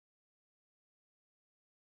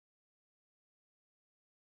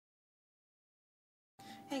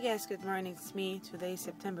Hey guys, good morning. It's me. Today is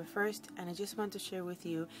September 1st, and I just want to share with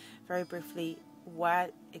you very briefly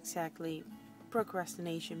what exactly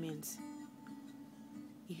procrastination means.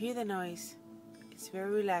 You hear the noise, it's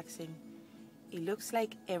very relaxing. It looks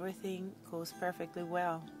like everything goes perfectly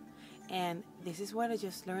well. And this is what I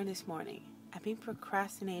just learned this morning. I've been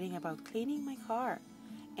procrastinating about cleaning my car.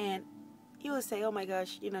 And you will say, oh my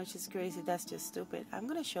gosh, she's crazy. That's just stupid. I'm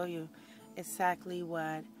going to show you exactly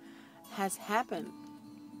what has happened.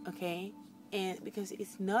 Okay? And because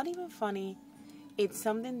it's not even funny, it's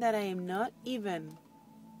something that I am not even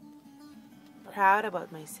proud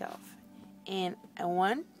about myself. And I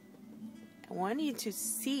want you to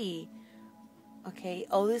see, okay,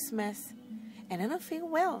 all this mess. And I don't feel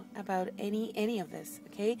well about any of this,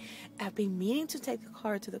 okay? I've been meaning to take the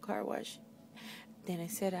car to the car wash. Then I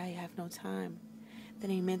said I have no time. Then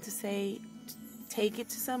I meant to say take it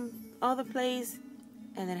to some other place.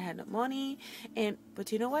 And then I had no money.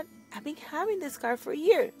 But you know what? I've been having this car for a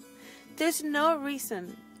year. There's no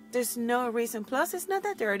reason. Plus, it's not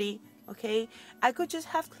that dirty, okay? I could just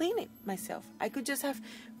have cleaned it myself. I could just have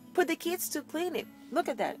put the kids to clean it. Look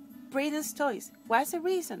at that. Brayden's toys. What's the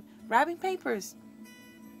reason? Wrapping papers.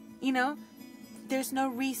 There's no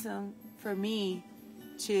reason for me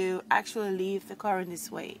to actually leave the car in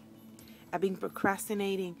this way. I've been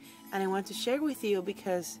procrastinating, and I want to share with you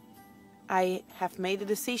because I have made the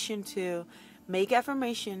decision to make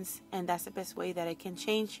affirmations, and that's the best way that I can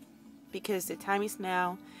change, because the time is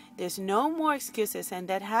now. There's no more excuses, and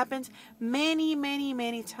that happens many, many,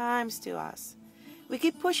 many times to us. We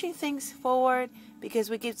keep pushing things forward because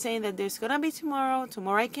we keep saying that there's going to be tomorrow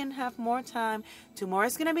I can have more time, tomorrow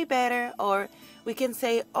is going to be better, or we can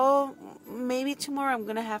say, oh, maybe tomorrow I'm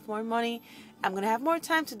going to have more money, I'm going to have more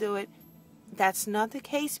time to do it. That's not the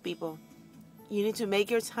case, people. You need to make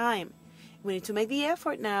your time. We need to make the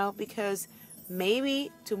effort now, because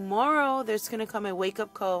maybe tomorrow there's going to come a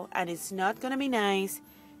wake-up call, and it's not going to be nice.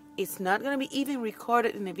 It's not going to be even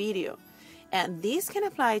recorded in a video. And this can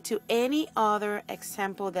apply to any other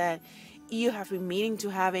example that you have been meaning to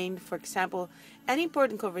having. For example, an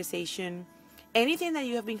important conversation, anything that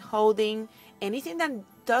you have been holding, anything that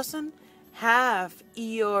doesn't have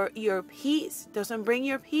your peace, doesn't bring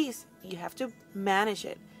your peace. You have to manage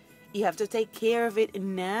it. You have to take care of it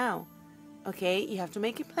now. Okay, you have to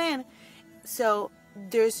make a plan. So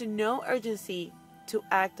there's no urgency to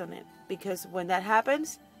act on it, because when that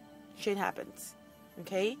happens, shit happens.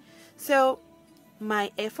 Okay, so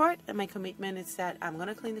my effort and my commitment is that I'm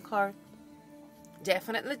gonna clean the car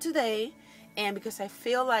definitely today. And because I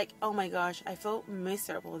feel like, oh my gosh, I feel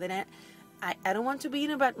miserable, then I don't want to be in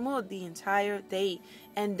a bad mood the entire day.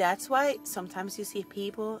 And that's why sometimes you see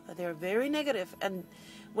people, they're very negative. And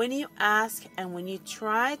when you ask and when you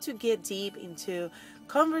try to get deep into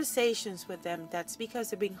conversations with them, that's because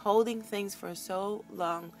they've been holding things for so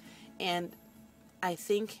long. And I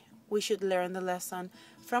think we should learn the lesson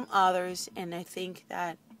from others, and I think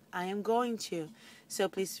that I am going to. So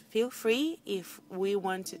please feel free, if we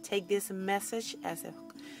want to take this message as a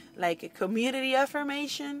community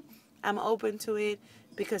affirmation, I'm open to it,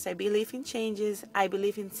 because I believe in changes, I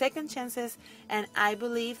believe in second chances, and I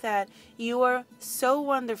believe that you are so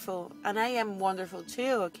wonderful, and I am wonderful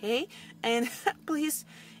too, okay? And please,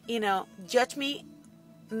 judge me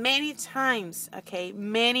many times, okay?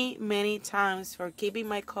 Many, many times for keeping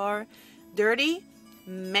my car dirty,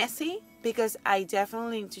 messy, because I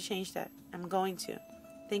definitely need to change that. I'm going to.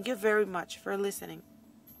 Thank you very much for listening,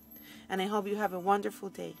 and I hope you have a wonderful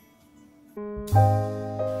day.